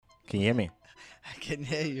Can you hear me? I can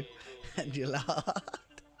hear you. And you're loud.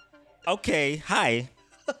 Okay, hi.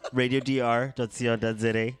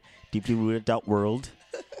 RadioDR.co.za, deeplyrooted.world.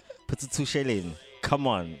 Put it to Shailene. Come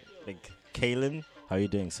on. Like, Kaylin, how are you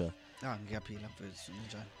doing, sir? Ah, ngiyaphila mfethu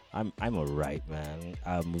njani? I'm alright, man.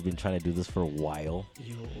 We've been trying to do this for a while.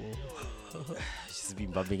 Yo. Just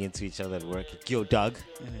been bumping into each other at work. Yo, dog.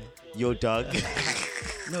 Yo, dog.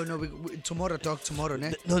 No, tomorrow talk tomorrow,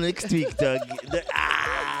 ne? No, next week, dog.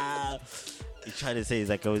 You're trying to say, it's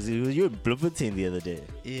like, you were in Bloemfontein the other day.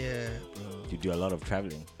 Yeah, bro. You do a lot of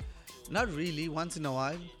traveling. Not really, once in a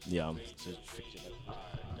while. Yeah.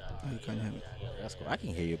 You can hear me. That's cool. I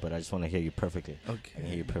can hear you, but I just want to hear you perfectly. Okay. I can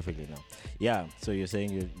hear you perfectly now. Yeah. So you're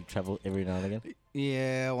saying you travel every now and again?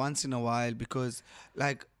 Yeah, once in a while because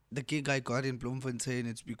like the gig I got in Bloemfontein,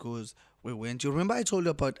 it's because we went. You remember I told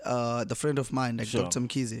you about the friend of mine, like Sure. Dr.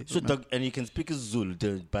 Mkize? So, and you can speak Zulu,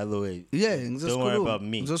 by the way. Yeah, Don't worry about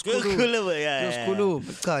me. Ngizosikhuluma. Yeah.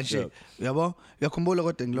 Cha nje. Sure. Uyabo? Uyakhumbula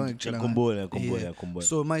kodwa ngilonge ngitshela. Ngiyakhumbula.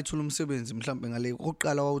 So mayithola umsebenzi mhlambe ngale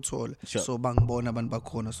oqala wawuthola. Sure. So bangibona abantu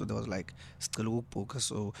bakhona, so there was like sicela ukubhuka,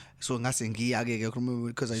 so ngase ngiya ke remember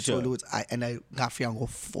because I Sure. told you I ngafika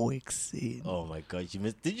ngo4 ekseni. Oh my God.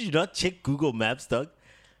 Did you not check Google Maps, dog?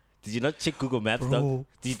 Did you not check Google Maps, Bro. dog?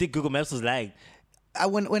 Did you think Google Maps was like?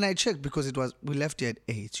 When I checked, because we left here at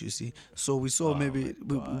 8, you see, so we saw maybe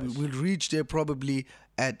we'll reach there probably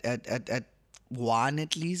at 1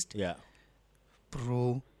 at least. Yeah.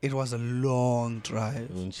 Bro, it was a long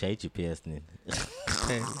drive. Shade GPS, man.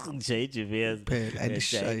 Phela. Shade GPS. Phela, I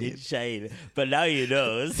did Shade. But now you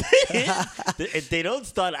know. They don't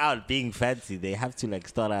start out being fancy. They have to like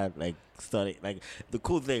start out like the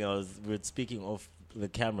cool thing. We were speaking off the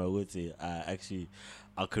camera with it. Actually,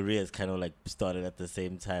 our careers kind of like started at the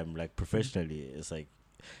same time, like professionally. It's like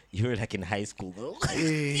you were like in high school though.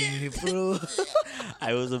 Hey, bro.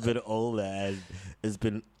 I was a bit older, and it's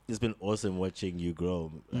been awesome watching you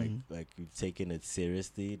grow. Like you've taken it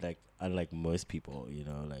seriously, like unlike most people, you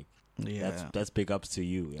know, like. Yeah. That's big ups to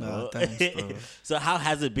you. You know? Thanks, bro. So how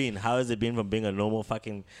has it been? How has it been from being a normal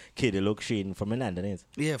fucking kid in Lokshin from Ananda?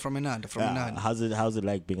 Yeah, from Ananda. How's it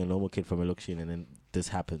like being a normal kid from Lokshin and then this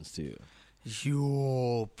happens to you?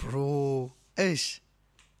 Yo, bro. Ish.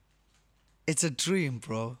 It's a dream,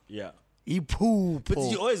 bro. Yeah. But But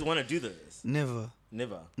did you always want to do this? Never.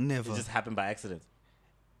 Never. Never. It just happened by accident.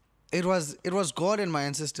 It was God and my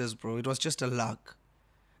ancestors, bro. It was just a luck.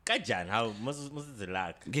 Kajan, how most is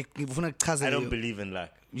luck? Ngifuna ukuchaza I don't leyo- believe in luck.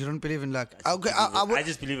 You don't believe in luck? I, Okay, just believe I in- would, I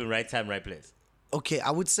just believe in right time, right place. okay, I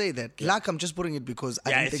would say that. Luck, I'm just putting it because I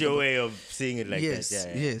Yeah, don't it's think your about- way of seeing it like yes,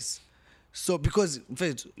 that. Yeah, yes. So because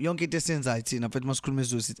mfethu yonke into esenzayo thina mfethu masikhuluma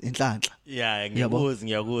isiZulu sithi inhlanhla. Yeah, Yabo.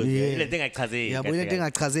 ngiyakuzwa. Yeah. Ile nto engachazeki. Yabo into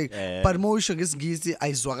engachazeki. Yeah. But mawusho ngesingisi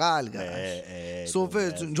ayizwakali kahle. So don't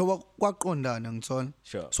mfethu njoba kwaqondana ngithola.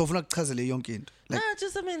 Sure. So ufuna ukuchazele yonke into. Like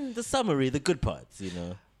I mean, the summary, the good parts, you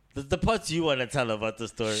know. The parts you want to tell about the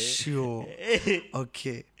story. sure.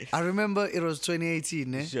 Okay. I remember it was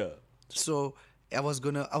 2018, eh? Sure. So I was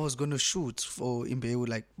gonna shoot for Imbewu,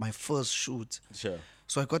 like my first shoot. Sure.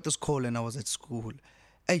 So I got this call and I was at school.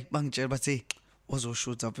 Hey, bangitshela bathi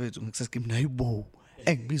uzoshoot mfethu ngiseske mina yibo.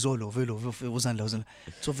 Engibizwa lo uzandla.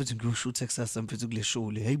 So mfethu ngiyoshoot eksasa mfethu kule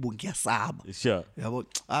show le. Hayibo ngiyasaba. Sure. Yabo,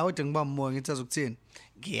 kodwa ngiba moya ngithi azokuthini?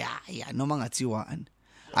 Ngiyaya noma ngathiwani.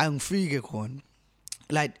 Ayingifike khona.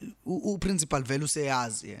 Like uprincipal vele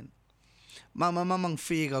useyazi yena. Mama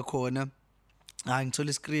ngifika khona. Ngithola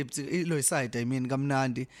iscript lo side I mean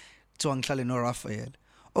kamnandi kuthiwa ngihlale no Raphael.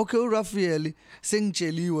 Okay, uRaphael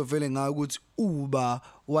sengitsheliwe vele ngayo ukuthi uba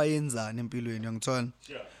wayenzani empilweni yangithola.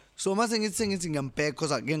 Sure. So mase ngithi ngiyambheka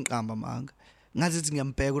because ake ngiqamba manga. Ngathi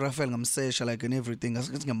ngiyambheka uRaphael ngamsesha like and everything.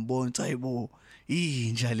 Ngathi ngiyambona ukuthi hayibo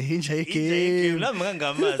inja Game. game. Love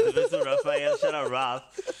ngangamazi bese Raphael, shout out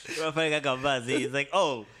Raphael ngangamazi. He's like,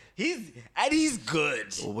 "Oh, he's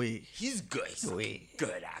good. Wait. He's good. He's a Wait.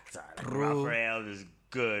 good actor. Like, Bro. Raphael is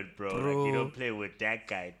good, bro. Like you don't play with that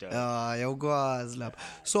guy, dog." Yawukwazi lapha.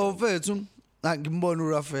 So mfethu ngimbona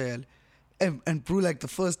uRaphael and bro like the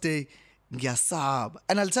first day ngiyasaba.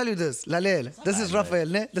 And I'll tell you this, lalela. This is Raphael,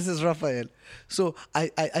 ne? This is Raphael. So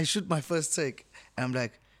I shoot my first take and I'm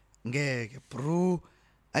like, ngeke bro.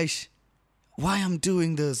 Why I'm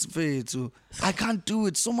doing this, mfethu? I can't do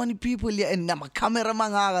it. So many people here and nama camera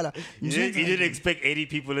mangaka la. You didn't expect 80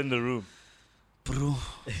 people in the room. Bro.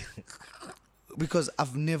 Because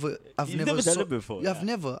I've never never done it before. Yeah, I've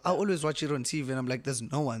never. I always watch it on TV and I'm like, there's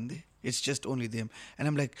no one there. It's just only them. And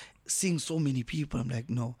I'm like, seeing so many people, I'm like,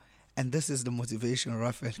 no. And this is the motivation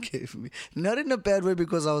Raphael gave me. Not in a bad way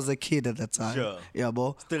because I was a kid at that time. Sure. Yeah,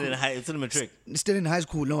 bro. Still in matric. Still in high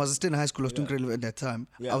school. No, I was still in high school. I was doing grade 11 at that time.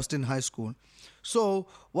 Yeah. I was still in high school. So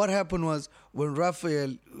what happened was when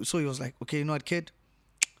Raphael, so he was like, okay, you know what, kid?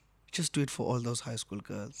 Just do it for all those high school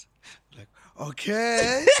girls. Like,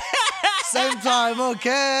 okay. Same time,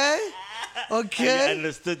 okay. And Okay. you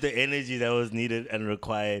understood the energy that was needed and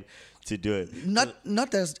required to do it.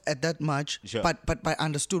 Not as at that much, Sure. but I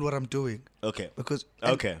understood what I'm doing. Okay. Because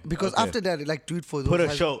Okay. because Okay. after that, like do it for those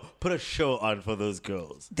Put a show on for those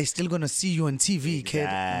girls. they're still gonna see you on TV, kid.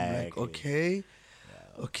 I'm like, Exactly. okay.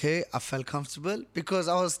 Okay, I felt comfortable because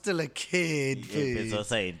I was still a kid. It's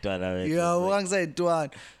also a done. Yeah,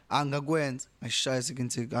 wangizayidwana angakwenza ngashaya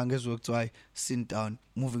second take angezwe kuthiwa sit down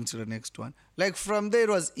moving to the next one. Like from there it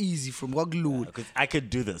was easy from kwakulula. Because I could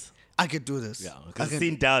do this. I could do this. Yeah. I Because can-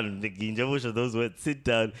 sit down, those words, sit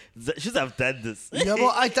down. Should have done this. Yeah,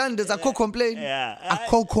 but I done this. I can't complain. Yeah. I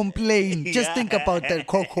can't complain. Just Yeah. think about that.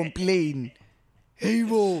 Can't complain. Hey,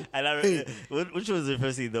 bro. And Hey. which was the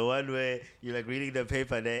first scene? The one where you're like reading the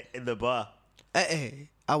paper there in the bar. I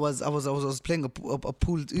was playing a pool,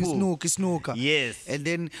 snooker. Yes. And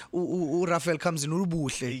then Raphael comes in,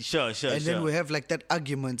 ubuhle. Sure. And then we have like that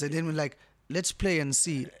argument, and then we're like, let's play and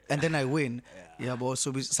see, and then I win. Yeah, but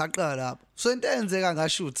so we saqala lapho. So into eyenzeka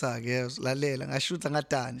ngashutha ke, lalela ngashutha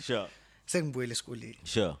ngadani. Sure. Sengibuyele esikoleni.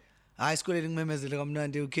 Sure. Hayi esikoleni ngimemezele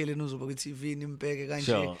kamnandi uKhelen uzoba ku TV nimbheke kanje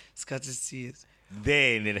Sure. isikhathi esithize.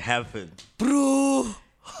 Then it happened. Bro.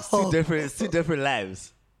 It's two different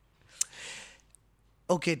lives.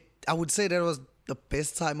 Okay, I would say that was the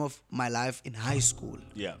best time of my life in high school.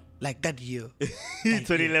 Yeah. Like that year.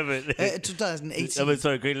 2011. 2018. I mean,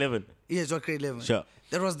 sorry, grade 11. Yeah, it was grade 11. Sure.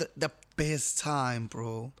 That was the best time,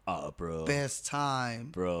 bro. Oh, bro. Best time.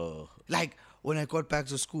 Bro. Like when I got back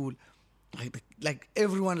to school,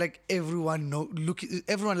 everyone noticed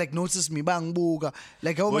me. Bangbuga.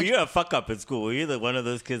 Like how Were much? you a fuck up in school? Were you one of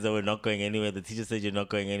those kids that were not going anywhere? The teacher said you're not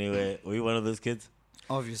going anywhere. Were you one of those kids?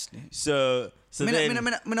 Obviously. So then...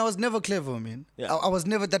 I was never clever, man. Yeah. I was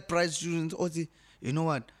never that bright student. You know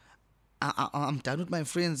what? I'm done with my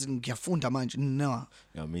friends and ngiyafunda manje. No.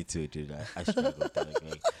 Yeah, me too, dude. I struggle with that.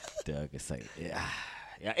 Dog, it's like, yeah.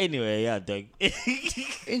 Yeah, anyway, yeah, dog.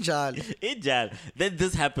 Injal. Then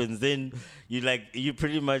this happens. Then you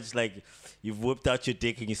pretty much you've whipped out your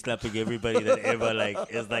dick and you're slapping everybody that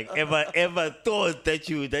ever ever thought that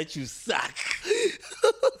you suck.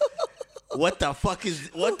 What the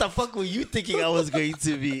fuck were you thinking I was going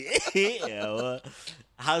to be? Yeah, well,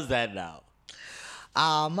 how's that now?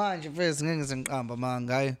 Manje first ngeke ngizenqamba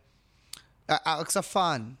manga hayi.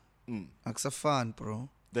 Akusafani. Akusafani, bro.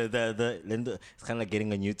 It's kind of like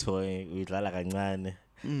getting a new toy with kancane,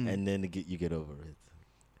 and then you get over it.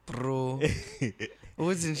 Bro.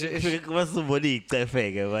 Uthi nje Masuboni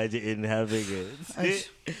icefeke manje in having it.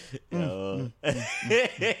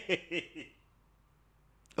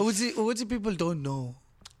 uthi people don't know.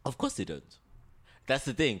 Of course they don't. That's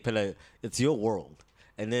the thing. Phela, it's your world.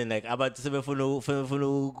 And then about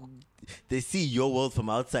they see your world from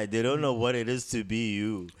outside. They don't know what it is to be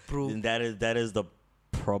you. Bro. And that is the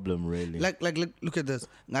problem, really. Like look at this.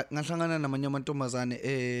 Ngahlangana namanye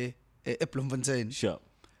amantombazane eBloemfontein. Sure.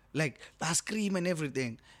 Like I scream and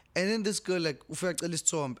everything. And then this girl ufika cela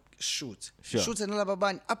isithombe shoot. Sure. Shoot and laba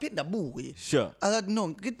abanye aphinda abuye. Sure. I said no,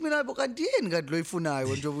 ngithi mina bo kanti yini kanti lo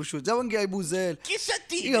ifunayo njengoba ushoot. Yabo ngiyayibuzela.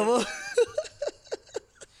 Yabo.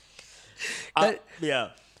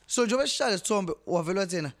 Yeah. So njengoba sishaya isithombe wavela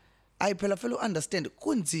wathena ayi phela understand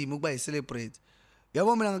kunzima ukuba yi-celebrate.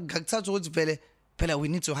 Yabo mina ngakuthatha ukuthi phela we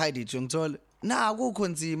need to hide it ngithola. Nah, akukho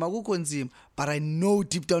nzima, but I know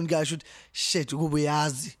deep down guys should shit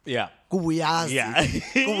kubuyazi. Yeah. Kubuyazi. Yeah.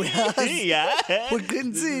 Kubuyazi. Yeah.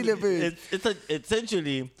 Uqinisile babe. It's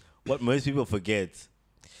essentially what most people forget.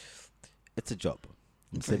 It's a job.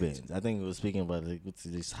 Msebenzi. I think we were speaking about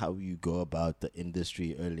this how you go about the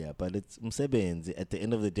industry earlier, but it's msebenzi. At the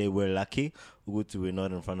end of the day, we're lucky. We're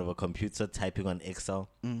not in front of a computer typing on Excel.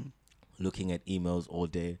 Looking at emails all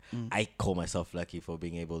day. I call myself lucky for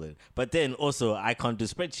being able to. But then also, I can't do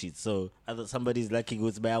spreadsheets. So somebody's lucky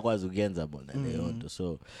with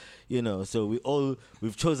So, so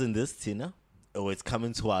we've chosen this, Tina. It's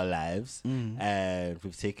coming to our lives, and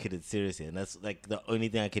we've taken it seriously. And that's like the only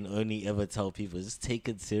thing I can only ever tell people: just take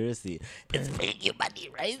it seriously. It's paying you money,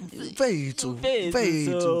 right? Faith.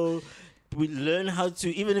 So we learn how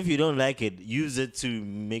to, even if you don't like it, use it to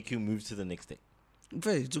make you move to the next thing.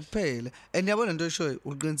 Mfethu kuphela. And yabona into eshoyo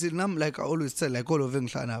uqinisile nami like I always tell like all of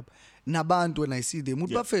engihlana apha. Nabantu when I see them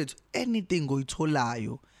uthi bafethu anything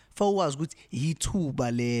oyitholayo fa uwazi ukuthi yithuba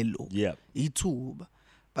lelo. Yeah. Ithuba.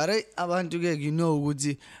 But abantu ke you know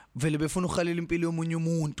ukuthi vele befuna ukhalela impilo yomunye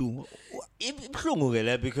umuntu. Ibhlungu ke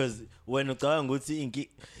la because when ucabanga ukuthi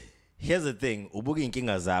here's the thing, ubuka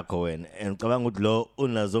inkinga zakho wena and ucabanga ukuthi lo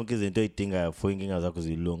una zonke izinto oyidingayo for inkinga zakho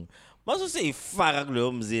zilunga. Mase useyifaka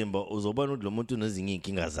kuleyo mzimba uzobona ukuthi lo muntu unezinye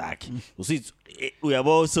inkinga zakhe. Usithi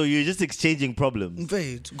uyabo, so you're just exchanging problems.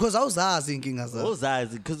 Mfethu because awuzazi inkinga zakho.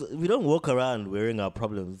 Awuzazi because we don't walk around wearing our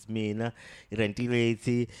problems. Mina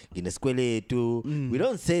irentilate nginesikweletu. We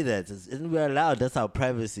don't say that. And we're allowed, that's our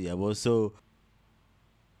privacy. Yabo. So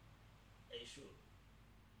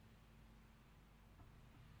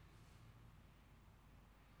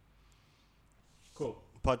cool.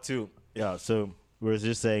 Part 2. Yeah, so we're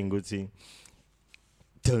just saying, Gucci,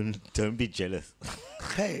 don't be jealous.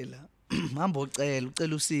 Phela hamba ucela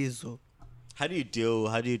usizo. How do you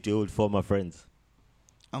deal with former friends?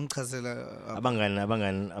 Angichazela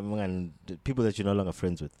Abangani, people that you're no longer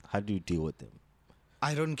friends with. How do you deal with them?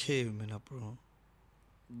 I don't care, man, bro.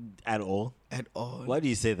 At all? At all. Why do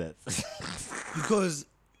you say that? Because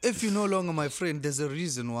if you're no longer my friend, there's a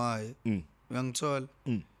reason why. Uyangithola?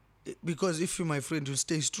 Because if you're my friend, you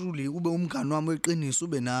stay truly ube umngani wami weqiniso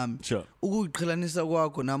ube nami. Sure. Ukuyiqhelanisa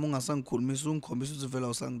kwakho nami ungasangikhulumisa ungikhombisa ukuthi vela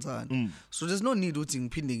usangithanda. So there's no need ukuthi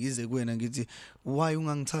ngiphinde ngize kuwena ngithi why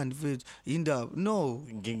ungangithandi mfethu indaba. No.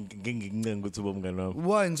 Ngingincenga ukuthi ube umngani wami.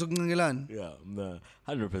 Why ngizokuncengelani? Yeah, no,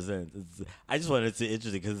 100%. I just wanted to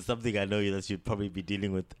interesting because it's something I know that you'd probably be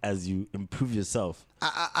dealing with as you improve yourself.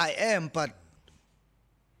 I am, but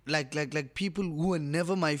like people who were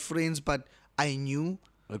never my friends, but I knew.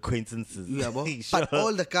 Acquaintances. Yeah, Sure. but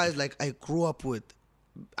all the guys like I grew up with,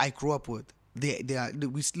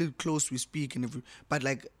 we still close, we speak and everything. But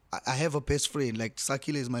like I have a best friend, like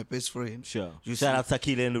Sakile is my best friend. Sure. You Shout see? out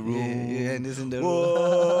Sakile in the room. Yeah, and it's in the room.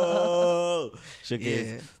 Whoa.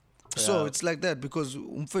 Yeah. So it's like that because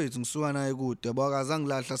umfethu ngisuka naye kude yabo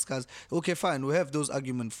akazangilahla sikazi. Okay, fine, we have those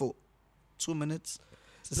arguments for 2 minutes.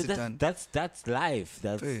 But that's life.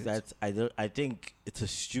 I think it's a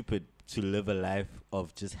stupid to live a life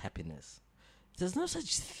of just happiness. There's no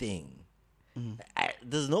such thing.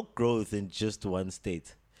 There's no growth in just one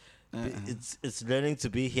state. It's learning to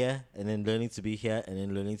be here and then learning to be here and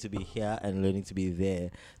then learning to be here and learning to be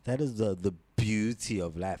there. That is the beauty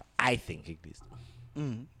of life, I think, at least.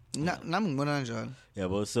 Nami ngibona njalo. Yeah,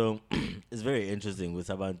 but so it's very interesting with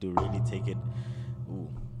someone to really take it.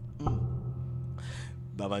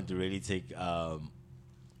 Someone to really take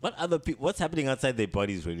what other people, what's happening outside their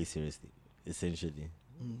bodies really seriously, essentially.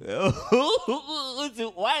 Why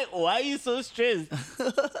are you so stressed?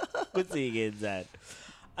 Good thing against that.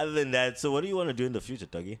 Other than that, so what do you want to do in the future,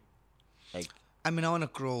 Dougie? Like, I mean, I want to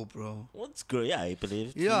grow, bro. What's grow? Yeah, I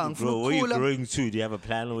believe. Yeah, I'm grow. Where are you growing to? Do you have a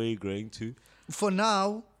plan where you're growing to? For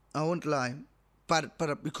now, I won't lie, but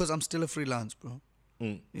because I'm still a freelance, bro.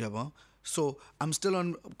 Yeah, bro. So I'm still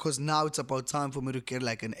on because now it's about time for me to get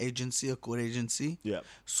like an agency, a core agency. Yeah.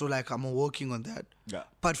 So like I'm working on that. Yeah.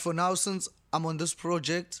 But for now, since I'm on this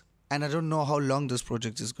project and I don't know how long this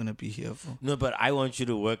project is gonna be here for. No, but I want you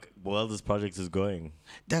to work while this project is going.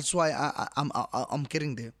 That's why I'm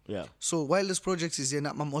getting there. Yeah. So while this project is here,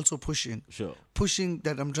 I'm also pushing. Sure. Pushing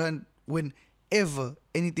that I'm trying whenever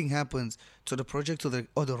anything happens to the project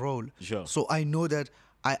or the role. Sure. So I know that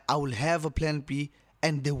I will have a plan B.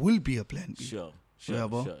 And there will be a plan B. Sure. Yeah,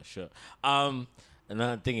 And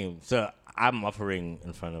I'm thinking, so I'm offering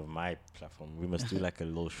in front of my platform. We must do like a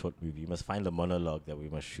little short movie. You must find a monologue that we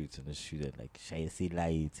must shoot and just shoot it like Shaisi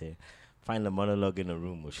Light. Find a monologue in a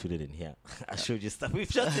room. We'll shoot it in here. I showed you stuff we've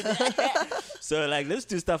shot in here. So like, let's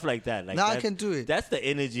do stuff like that. Like now I can do it. That's the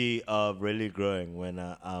energy of really growing. When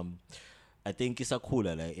I think it's a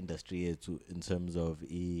cooler like industry too in terms of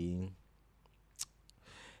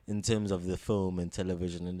the film and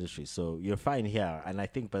television industry. So you're fine here. And I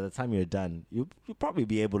think by the time you're done, you'll probably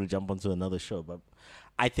be able to jump onto another show. But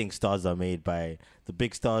I think stars are made by... The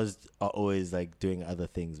big stars are always like doing other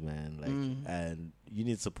things, man. Like, and you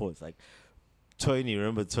need support. Like Tony,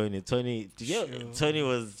 remember Tony? Tony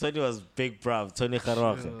was big bruv. Tony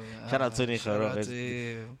Kharokh. Shout out Tony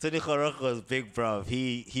Kharokh. Tony Kharokh was big bruv.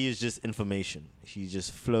 He is just information. He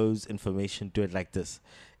just flows information. Do it like this.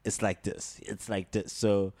 It's like this. It's like this.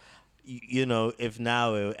 So, you know, if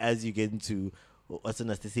now, as you get into what's an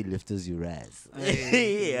anesthesia lifters, you rise.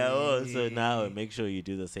 So now make sure you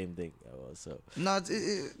do the same thing. So no,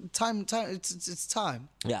 time. It's time.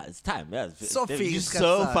 Yeah, it's time. Yeah, You're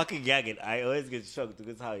so fucking young. I always get shocked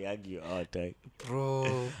because how young you are, like,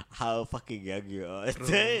 bro. How fucking young you are.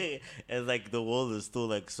 And like the world is still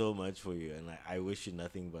like so much for you, and like, I wish you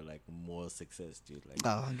nothing but like more success, dude. Like,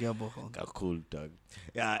 cool, dog.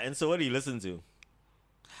 Yeah, and so what do you listen to?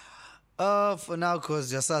 For now, cause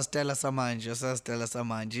Stella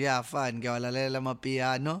Samanje. Yeah, fine. Ngiyawalalela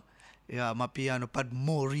amapiano. Yeah, amapiano, but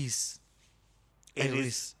Maurice.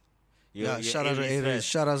 Aries. Yeah, You're shout out to Aries Aries. fans.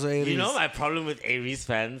 Shout out to Aries. You know my problem with Aries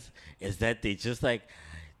fans is that they're just like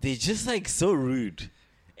so rude.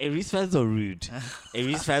 Aries fans are rude.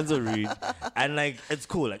 Aries fans are rude, and like it's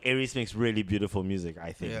cool. Like Aries makes really beautiful music,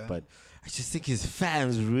 I think. Yeah. But I just think his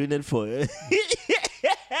fans ruin it for it.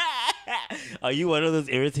 Are you one of those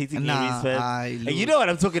irritating Aries fans? You know what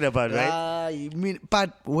I'm talking about, right?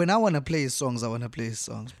 But when I want to play his songs, I want to play his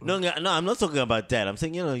songs, bro. No, I'm not talking about that. I'm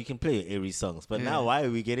saying, you can play Aries songs. But Yeah. now why are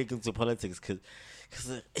we getting into politics? Because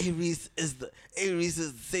Aries is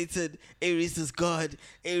Satan, Aries is God,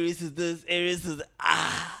 Aries is this, Aries is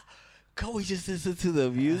Can't we just listen to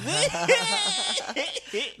the music?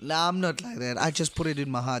 Nah, I'm not like that. I just put it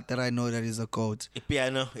in my heart that I know that is a code.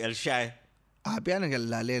 Piano, El Shy. Piano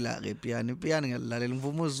ngiyalalela ke piano ngiyalalela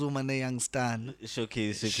ngivuma uzuma ne youngster.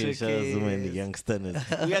 Showcase, shout out to my youngsters.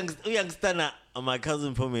 Youngster, my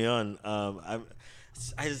cousin put me on. I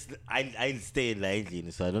stay in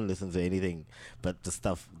Laidley, so I don't listen to anything but the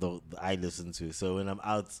stuff I listen to. So when I'm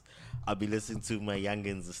out, I'll be listening to my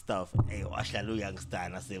youngins' stuff. Hey, watch that youngster,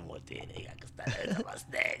 and I say, what the youngster?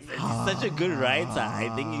 He's such a good writer. I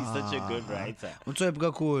think he's such a good writer.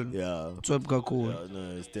 Yeah.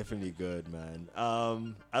 No, it's definitely good, man.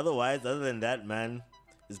 Other than that, man,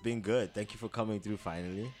 it's been good. Thank you for coming through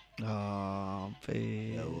finally. Oh,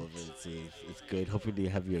 babe. Yeah, well, it's good. Hopefully,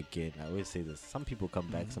 have you again. I always say this. Some people come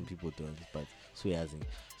back, some people don't. But Suyaz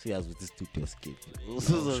with this two-piece skit. Yeah,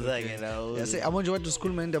 say, I want you to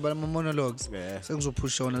school, man, about my monologues. Yeah.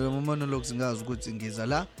 Push on my monologues and guys good thing is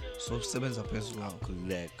la. So seven pesos now.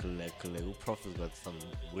 Collect. Prof has got some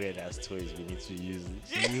weird ass toys we need to use.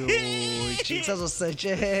 Yo, chicks are such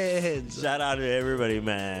heads. Shout out to everybody,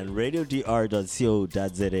 man.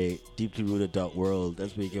 RadioDR.co.za, deeplyrooted.world.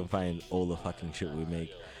 That's where you can find all the fucking shit we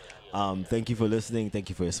make. Thank you for listening. Thank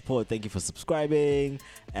you for your support. Thank you for subscribing.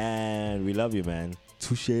 And we love you, man.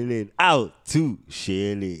 To Shailene. Out to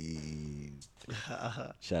Shailene.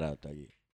 Shout out, doggy.